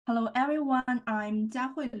Hello everyone, I'm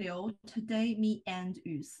Jiahui Liu. Today, me and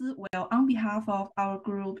Yusi will, on behalf of our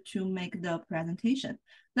group, to make the presentation.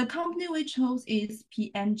 The company we chose is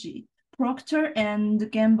P&G, Procter and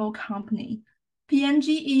Gamble Company.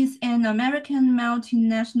 P&G is an American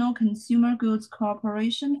multinational consumer goods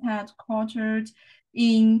corporation headquartered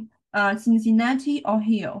in Cincinnati,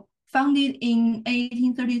 Ohio. Founded in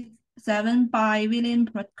 1837 by William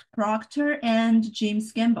Procter and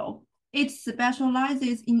James Gamble. It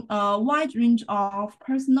specializes in a wide range of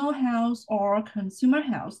personal health or consumer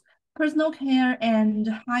health, personal care, and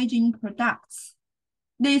hygiene products.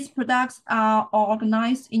 These products are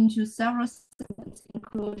organized into several segments,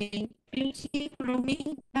 including beauty,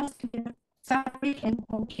 grooming, healthcare, fabric and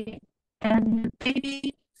home care, and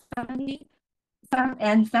baby, family,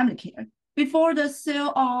 and family care. Before the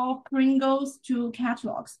sale of Pringles to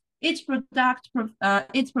catalogs, its product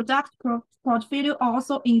portfolio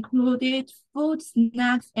also included food,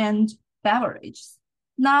 snacks, and beverages.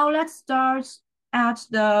 Now let's start at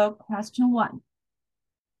the question one.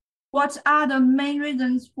 What are the main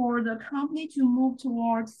reasons for the company to move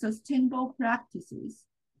towards sustainable practices?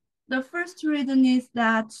 The first reason is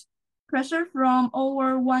that pressure from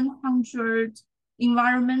over 100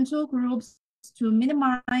 environmental groups to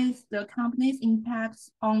minimize the company's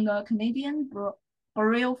impacts on the Canadian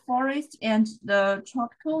boreal forest and the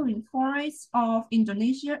tropical rainforests of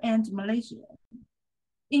Indonesia and Malaysia.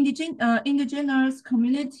 Indigenous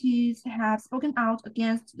communities have spoken out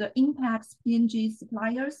against the impacts P&G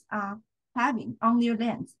suppliers are having on their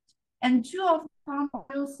lands. And two of palm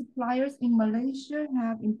oil suppliers in Malaysia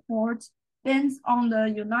have import bans in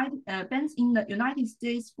the United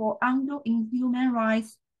States for ongoing human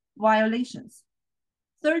rights violations.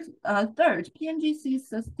 Third, P&G sees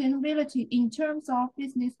sustainability in terms of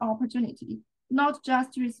business opportunity, not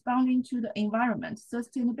just responding to the environment.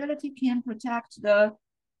 Sustainability can protect the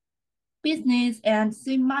business and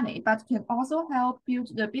save money, but can also help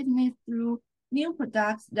build the business through new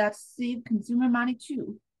products that save consumer money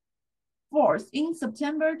too. Fourth, in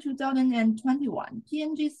September 2021,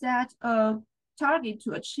 P&G set a target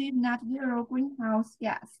to achieve net zero greenhouse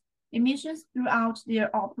gas emissions throughout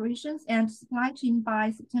their operations and supply chain by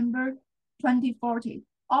September 2040.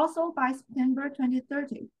 Also, by September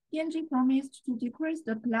 2030, P&G promised to decrease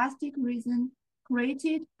the plastic resin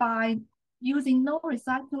created by using no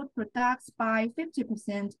recycled products by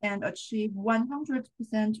 50% and achieve 100%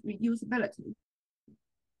 reusability.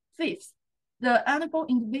 Fifth, the eligible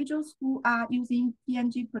individuals who are using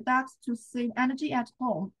P&G products to save energy at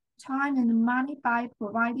home, time, and money by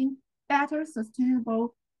providing better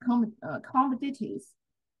sustainable commodities.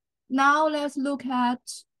 Now let's look at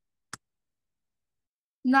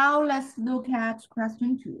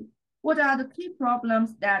question two. What are the key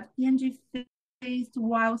problems that P&G faced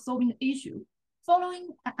while solving the issue?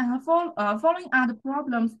 Following are the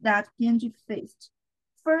problems that P&G faced.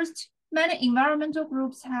 First, many environmental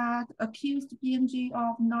groups had accused P&G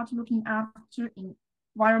of not looking after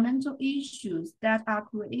environmental issues that are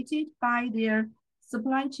created by their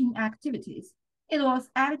supply chain activities. It was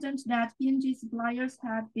evident that P&G suppliers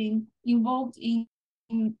had been involved in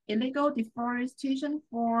illegal deforestation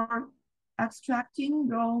for extracting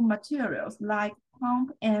raw materials like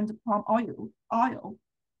palm and palm oil.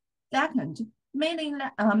 Second, mainly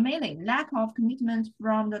lack of commitment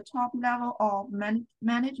from the top level of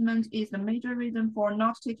management is the major reason for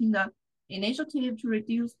not taking the initiative to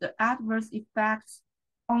reduce the adverse effects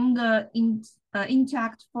on the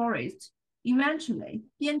intact forest. Eventually,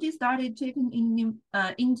 P&G started taking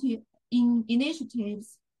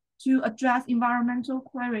initiatives to address environmental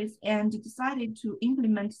queries and decided to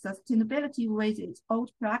implement sustainability with its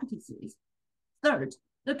old practices. Third,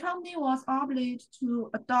 the company was obligated to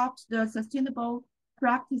adopt the sustainable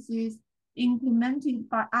practices implemented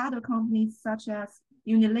by other companies such as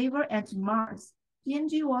Unilever and Mars.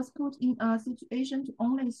 P&G was put in a situation to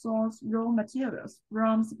only source raw materials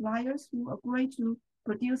from suppliers who agreed to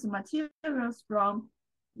produce materials from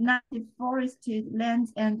non-deforested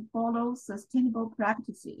lands and follow sustainable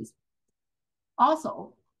practices.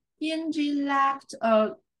 Also, P&G lacked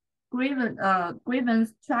a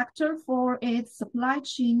grievance structure for its supply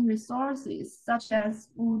chain resources, such as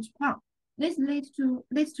food palm. This leads to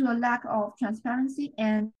a lack of transparency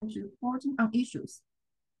and reporting on issues.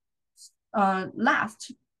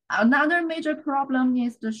 Last, another major problem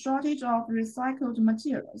is the shortage of recycled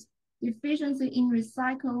materials. Deficiency in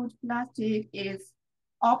recycled plastic is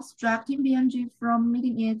obstructing P&G from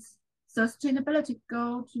meeting its sustainability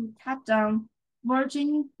goal to cut down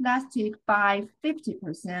virgin plastic by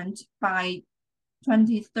 50% by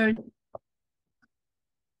 2030.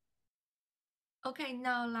 Okay,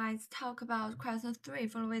 now let's talk about question 3.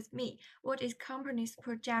 Follow with me. What is company's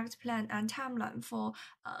project plan and timeline for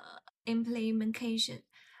implementation?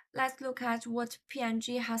 Let's look at what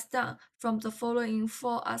P&G has done from the following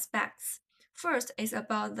 4 aspects. First is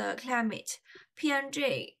about the climate.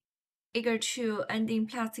 P&G eager to ending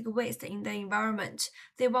plastic waste in the environment.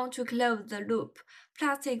 They want to close the loop.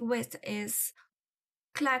 Plastic waste is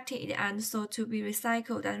collected and sought to be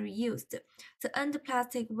recycled and reused. The End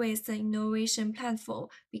Plastic Waste Innovation Platform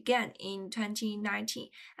began in 2019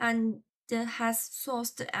 and has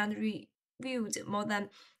sourced and reviewed more than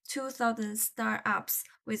 2,000 startups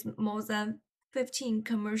with more than 15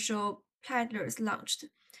 commercial pilots launched.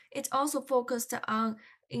 It also focused on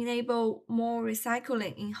enable more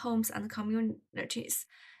recycling in homes and communities.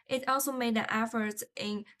 It also made an effort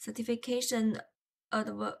in certification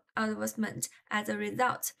advancement. As a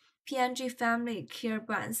result, P&G family care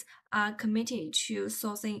brands are committed to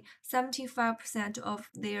sourcing 75% of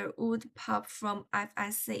their wood pulp from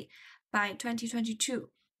FSC by 2022.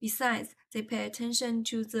 Besides, they pay attention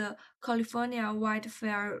to the California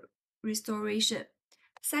wildfire restoration.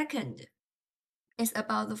 Second is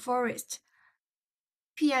about the forest.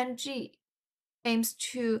 P&G aims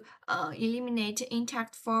to eliminate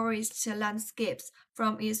intact forest landscapes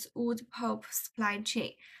from its wood pulp supply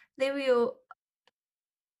chain. They will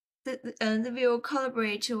they will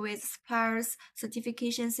collaborate with suppliers,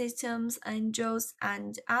 certification systems, angels,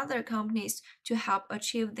 and other companies to help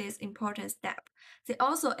achieve this important step. They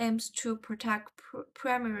also aim to protect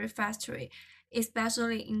primary forestry,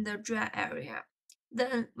 especially in the dry area.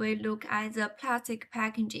 Then we look at the plastic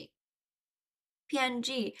packaging.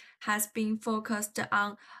 P&G has been focused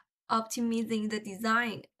on optimizing the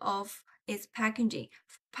design of its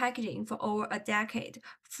packaging for over a decade.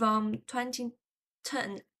 From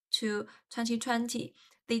 2010 to 2020,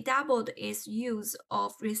 they doubled its use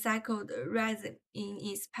of recycled resin in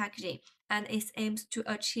its packaging, and it aims to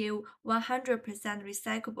achieve 100%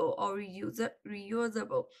 recyclable or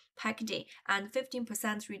reusable packaging and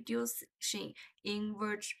 15% reduction in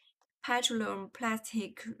virgin petroleum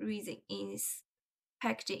plastic resin in its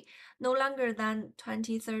packaging no longer than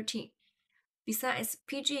 2013. Besides,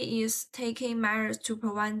 PG is taking measures to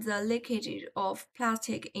prevent the leakage of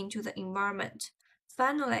plastic into the environment.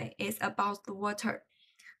 Finally, it's about the water.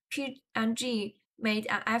 P&G made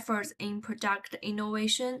an effort in product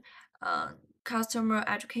innovation, customer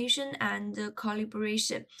education, and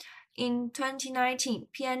collaboration. In 2019,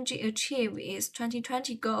 P&G achieved its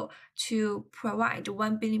 2020 goal to provide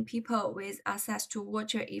 1 billion people with access to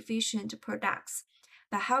water-efficient products.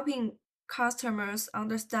 By helping customers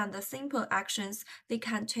understand the simple actions they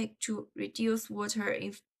can take to reduce water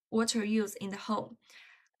use in the home.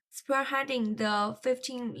 Spearheading the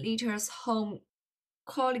 15 liters home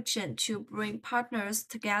collection to bring partners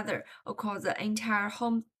together across the entire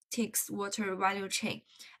home takes water value chain,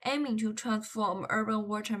 aiming to transform urban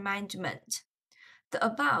water management. The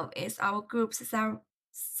above is our group's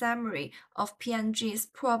summary of P&G's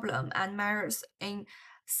problem and measures in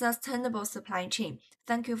sustainable supply chain.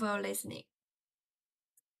 Thank you for listening.